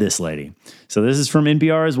compared to this lady. So this is from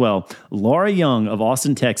NPR as well. Laura Young of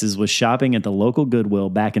Austin, Texas was shopping at the local Goodwill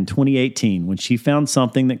back in 2018 when she found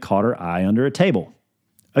something that caught her eye under a table.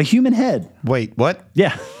 A human head. Wait, what?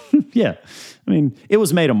 Yeah. Yeah. I mean, it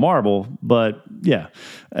was made of marble, but yeah,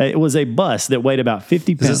 it was a bust that weighed about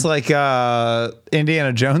 50 pounds. Is this like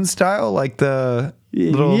Indiana Jones style? Like the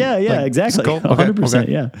little... Yeah, like, exactly. skull? 100%,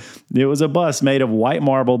 Okay. yeah. It was a bust made of white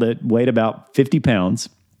marble that weighed about 50 pounds.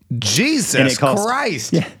 Jesus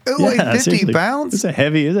Christ. Yeah, It weighed 50 seriously. pounds? It's a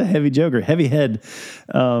heavy joker. Heavy head.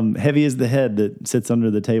 Heavy is the head that sits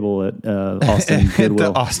under the table at Austin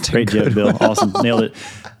Goodwill. The Austin Great joke, Goodwill. Bill. Awesome. Nailed it.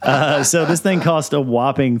 So this thing cost a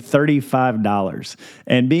whopping $35.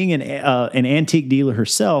 And being an antique dealer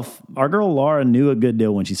herself, our girl Laura knew a good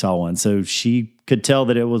deal when she saw one. So she could tell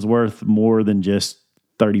that it was worth more than just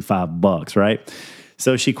 $35, right?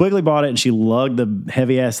 So she quickly bought it and she lugged the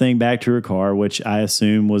heavy ass thing back to her car, which I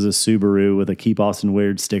assume was a Subaru with a Keep Austin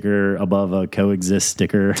Weird sticker above a Coexist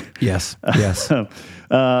sticker. Yes.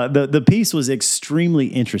 The piece was extremely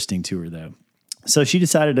interesting to her, though. So she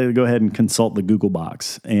decided to go ahead and consult the Google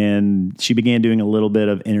box, and she began doing a little bit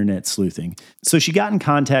of internet sleuthing. So she got in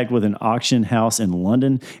contact with an auction house in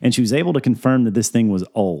London, and she was able to confirm that this thing was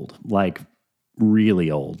old, like really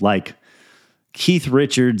old, like Keith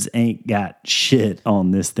Richards ain't got shit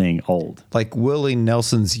on this thing old. Like Willie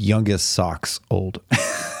Nelson's youngest socks old.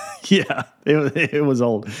 Yeah, it was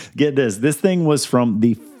old. Get this. This thing was from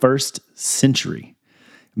the 1st century,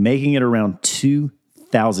 making it around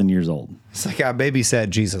 2,000 years old. It's like I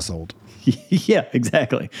babysat Jesus old. Yeah,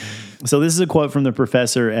 exactly. So this is a quote from the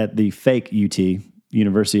professor at the fake UT,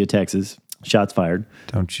 University of Texas. Shots fired.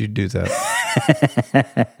 Don't you do that.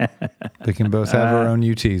 We can both have our own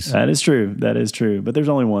UTs. That is true. But there's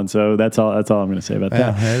only one, so that's all I'm going to say about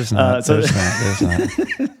that. There's not. There's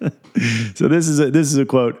not. So this is a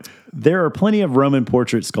quote. There are plenty of Roman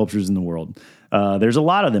portrait sculptures in the world. There's a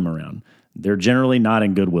lot of them around. They're generally not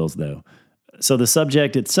in Goodwills, though. So the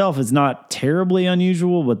subject itself is not terribly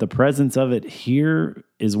unusual, but the presence of it here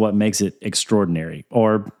is what makes it extraordinary,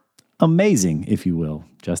 or amazing, if you will,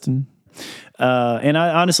 Justin. And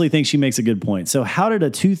I honestly think she makes a good point. So how did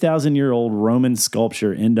a 2,000-year-old Roman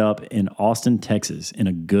sculpture end up in Austin, Texas, in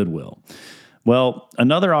a Goodwill? Well,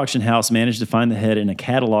 another auction house managed to find the head in a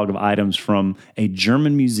catalog of items from a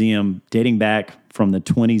German museum dating back from the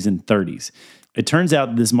 20s and 30s. It turns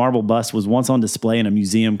out this marble bust was once on display in a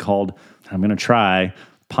museum called, I'm going to try,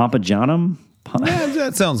 Pompajanum? Yeah,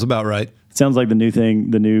 that sounds about right. Sounds like the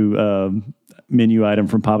new menu item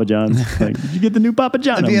from Papa John's. Like, did you get the new Papa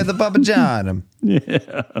Johnum? If you had the Papa Johnum.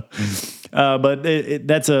 Yeah. But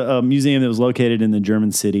that's a museum that was located in the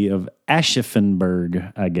German city of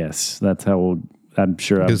Aschaffenburg, I guess. That's how I'm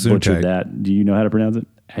sure I butchered that. Do you know how to pronounce it?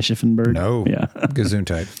 Aschaffenburg? No. Yeah.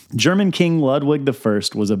 Gesundheit. German King Ludwig I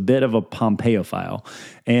was a bit of a Pompeiophile,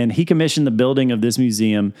 and he commissioned the building of this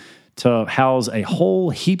museum to house a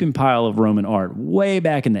whole heaping pile of Roman art way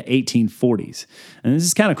back in the 1840s. And this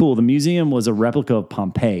is kind of cool. The museum was a replica of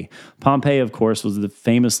Pompeii. Pompeii, of course, was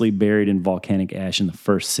famously buried in volcanic ash in the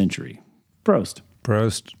 1st century. Prost.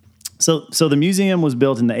 So the museum was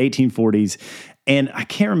built in the 1840s, and I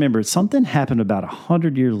can't remember. Something happened about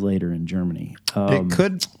 100 years later in Germany. It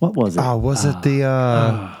could. What was it? Oh, was it the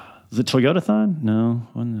Was it Toyotathon? No.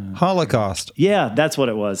 Holocaust? Yeah, that's what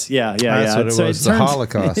it was. Yeah. That's what it was. The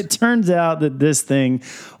Holocaust. It turns out that this thing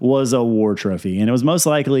was a war trophy, and it was most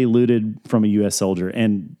likely looted from a U.S. soldier.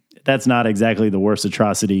 And that's not exactly the worst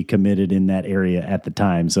atrocity committed in that area at the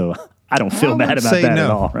time. So I don't feel bad about that at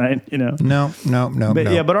all, right? You know? No.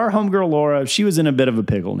 But our homegirl Laura, she was in a bit of a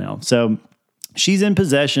pickle now. So she's in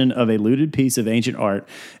possession of a looted piece of ancient art,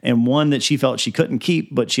 and one that she felt she couldn't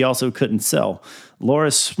keep, but she also couldn't sell.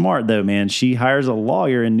 Laura's smart, though, man. She hires a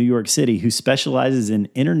lawyer in New York City who specializes in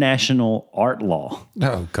international art law.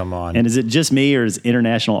 Oh, come on. And is it just me, or is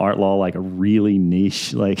international art law like a really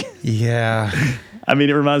niche? Like, yeah. I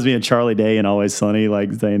mean, it reminds me of Charlie Day in Always Sunny,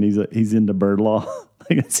 like saying he's into bird law.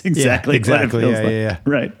 Like, it's exactly what it feels like. Yeah.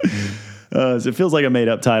 Right. So it feels like a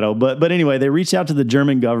made-up title. But anyway, they reached out to the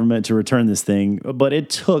German government to return this thing, but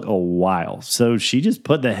it took a while. So she just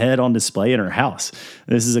put the head on display in her house.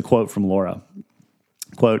 This is a quote from Laura.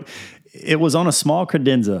 Quote, "It was on a small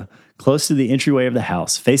credenza close to the entryway of the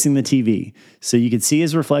house, facing the TV, so you could see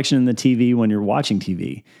his reflection in the TV when you're watching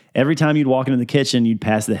TV. Every time you'd walk into the kitchen, you'd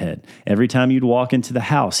pass the head. Every time you'd walk into the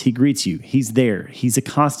house, he greets you. He's there. He's a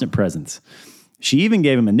constant presence." She even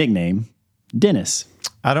gave him a nickname, Dennis.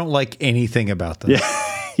 I don't like anything about this.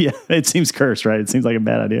 Yeah, it seems cursed, right? It seems like a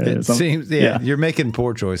bad idea. It seems, you're making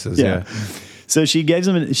poor choices. Yeah. So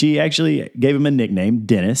she actually gave him a nickname,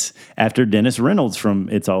 Dennis, after Dennis Reynolds from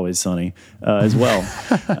It's Always Sunny as well.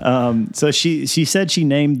 So she said she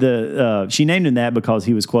named him that because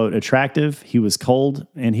he was, quote, attractive, he was cold,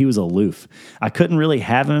 and he was aloof. I couldn't really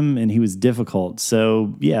have him, and he was difficult.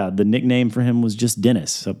 So yeah, the nickname for him was just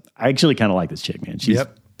Dennis. So I actually kind of like this chick, man. She's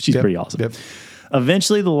pretty awesome. Yep.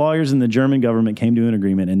 Eventually, the lawyers and the German government came to an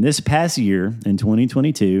agreement, and this past year, in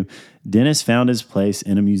 2022, Dennis found his place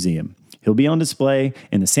in a museum. He'll be on display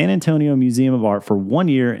in the San Antonio Museum of Art for 1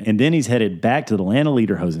 year, and then he's headed back to the land of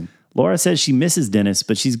Lederhosen. Laura says she misses Dennis,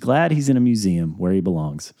 but she's glad he's in a museum where he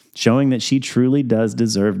belongs, showing that she truly does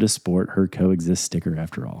deserve to sport her Coexist sticker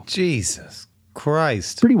after all. Jesus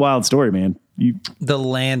Christ. Pretty wild story, man. The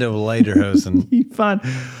land of Lederhosen. You find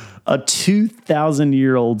a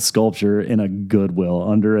 2,000-year-old sculpture in a Goodwill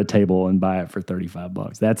under a table and buy it for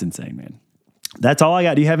 $35. That's insane, man. That's all I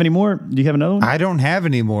got. Do you have any more? Do you have another one? I don't have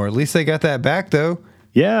any more. At least they got that back, though.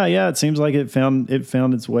 Yeah. It seems like it found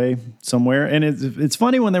its way somewhere. And it's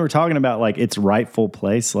funny when they were talking about like its rightful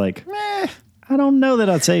place. Like, I don't know that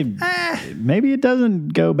I'd say maybe it doesn't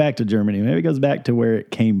go back to Germany. Maybe it goes back to where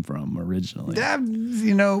it came from originally.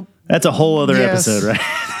 That's a whole other episode, right?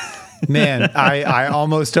 Man, I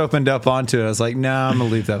almost opened up onto it. I was like, no, I'm going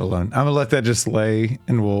to leave that alone. I'm going to let that just lay,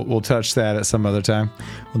 and we'll touch that at some other time.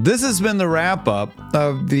 Well, this has been the wrap-up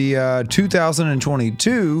of the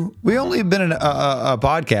 2022. We only have been in a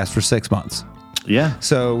podcast for 6 months. Yeah.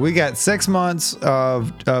 So we got 6 months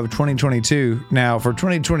of 2022. Now, for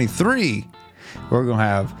 2023, we're going to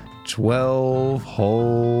have 12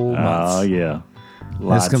 whole months. Oh, yeah.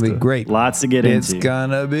 It's going to be great. Lots to get into. It's going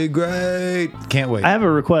to be great. Can't wait. I have a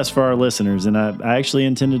request for our listeners, and I actually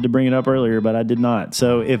intended to bring it up earlier, but I did not.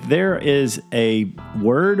 So if there is a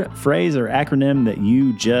word, phrase, or acronym that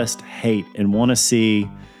you just hate and want to see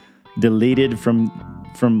deleted from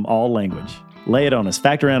all language, lay it on us.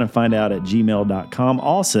 Fact around and find out at gmail.com.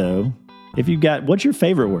 Also, if you've got, what's your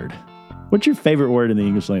favorite word? What's your favorite word in the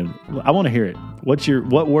English language? I want to hear it.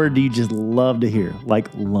 What word do you just love to hear? Like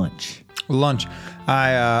lunch. Lunch. I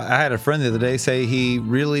had a friend the other day say he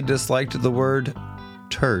really disliked the word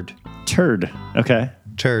turd. Turd. Okay.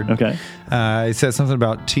 Turd. Okay. He said something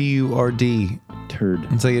about TURD. Turd.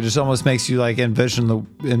 It's like it just almost makes you like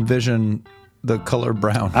envision the color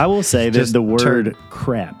brown. I will say that the word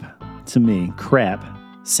crap, to me, crap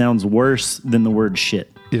sounds worse than the word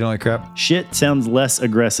shit. You don't like crap? Shit sounds less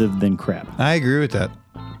aggressive than crap. I agree with that.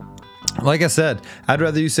 Like I said, I'd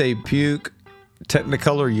rather you say puke,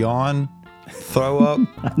 Technicolor yawn, throw up.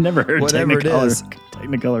 I've never heard whatever it is.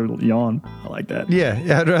 Technicolor yawn. I like that.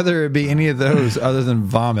 Yeah, I'd rather it be any of those other than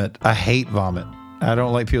vomit. I hate vomit. I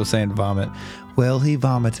don't like people saying vomit. Well, he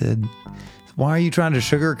vomited. Why are you trying to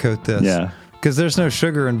sugarcoat this? Yeah. Because there's no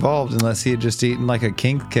sugar involved unless he had just eaten like a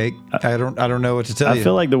king cake. I don't know what to tell you. I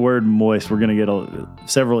feel like the word moist, we're going to get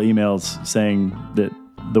several emails saying that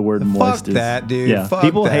the word moist is... Fuck that, dude. Yeah. Fuck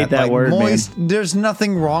people that. hate that like, word, moist, man. There's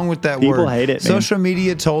nothing wrong with that people word. People hate it, man. Social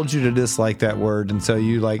media told you to dislike that word, and so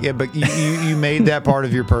you like it, but you made that part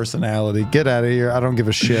of your personality. Get out of here. I don't give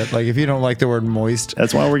a shit. Like, if you don't like the word moist...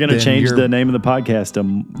 That's why we're going to change the name of the podcast to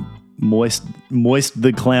Moist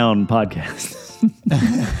the Clown Podcast.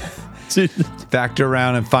 Factor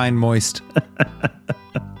around and find moist.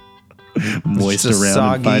 Moist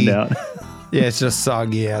around and find out. Yeah, it's just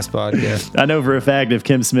soggy ass podcast. I know for a fact if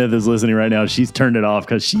Kim Smith is listening right now, she's turned it off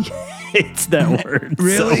because she hates that word.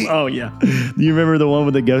 Really? Oh yeah. You remember the one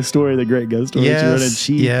with the ghost story, the great ghost story? Yes.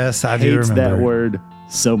 Yes, I do remember that word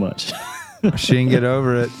so much. She can get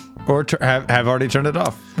over it, or have already turned it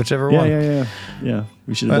off, whichever one. Yeah.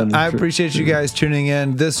 We should have done. I appreciate you guys tuning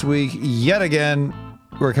in this week yet again.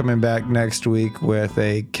 We're coming back next week with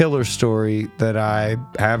a killer story that I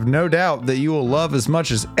have no doubt that you will love as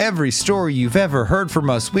much as every story you've ever heard from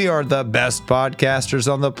us. We are the best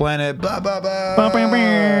podcasters on the planet. Blah, blah, blah. Bow, bow,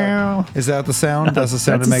 bow. Is that the sound? That's the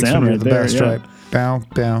sound That's that makes sound me right the there, best, right? Bow,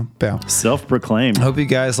 bow, bow. Self-proclaimed. Hope you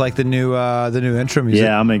guys like the new intro music.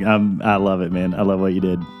 Yeah, I love it, man. I love what you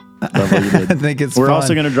did. Love what you did. I think it's We're fun.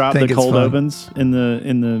 also going to drop the cold fun. opens in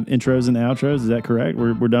the intros and the outros. Is that correct?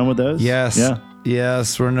 We're done with those? Yes. Yeah.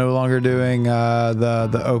 Yes, we're no longer doing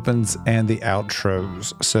the opens and the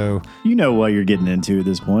outros. So you know what you're getting into at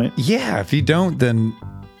this point. Yeah, if you don't, then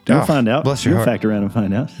you'll find out. Bless your You'll heart. factor around and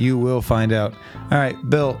find out. You will find out. All right,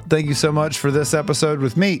 Bill, thank you so much for this episode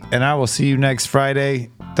with me, and I will see you next Friday.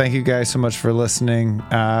 Thank you guys so much for listening.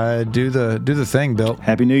 Do the thing, Bill.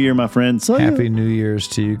 Happy New Year, my friends. Happy New Year's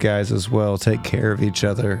to you guys as well. Take care of each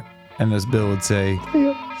other, and as Bill would say,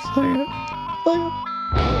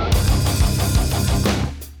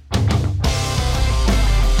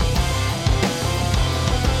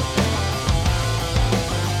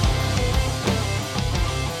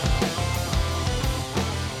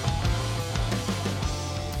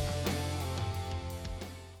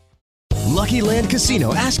 Lucky Land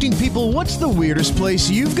Casino, asking people, what's the weirdest place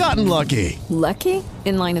you've gotten lucky? Lucky?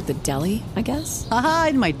 In line at the deli, I guess? Aha,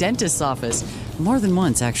 in my dentist's office. More than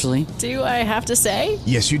once, actually. Do I have to say?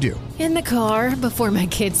 Yes, you do. In the car before my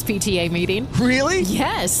kids' PTA meeting. Really?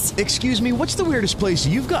 Yes. Excuse me, what's the weirdest place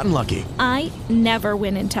you've gotten lucky? I never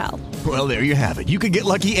win and tell. Well, there you have it. You can get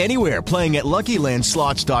lucky anywhere, playing at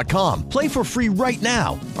LuckyLandSlots.com. Play for free right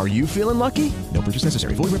now. Are you feeling lucky? No purchase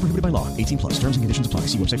necessary. Void where prohibited by law. 18+. Terms and conditions apply.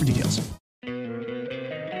 See website for details.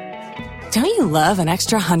 Don't you love an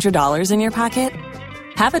extra $100 in your pocket?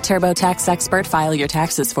 Have a TurboTax expert file your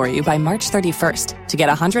taxes for you by March 31st to get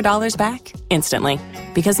 $100 back instantly.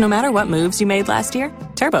 Because no matter what moves you made last year,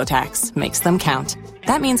 TurboTax makes them count.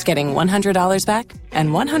 That means getting $100 back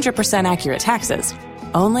and 100% accurate taxes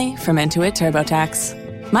only from Intuit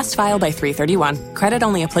TurboTax. Must file by 3/31. Credit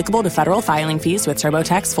only applicable to federal filing fees with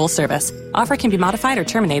TurboTax full service. Offer can be modified or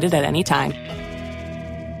terminated at any time.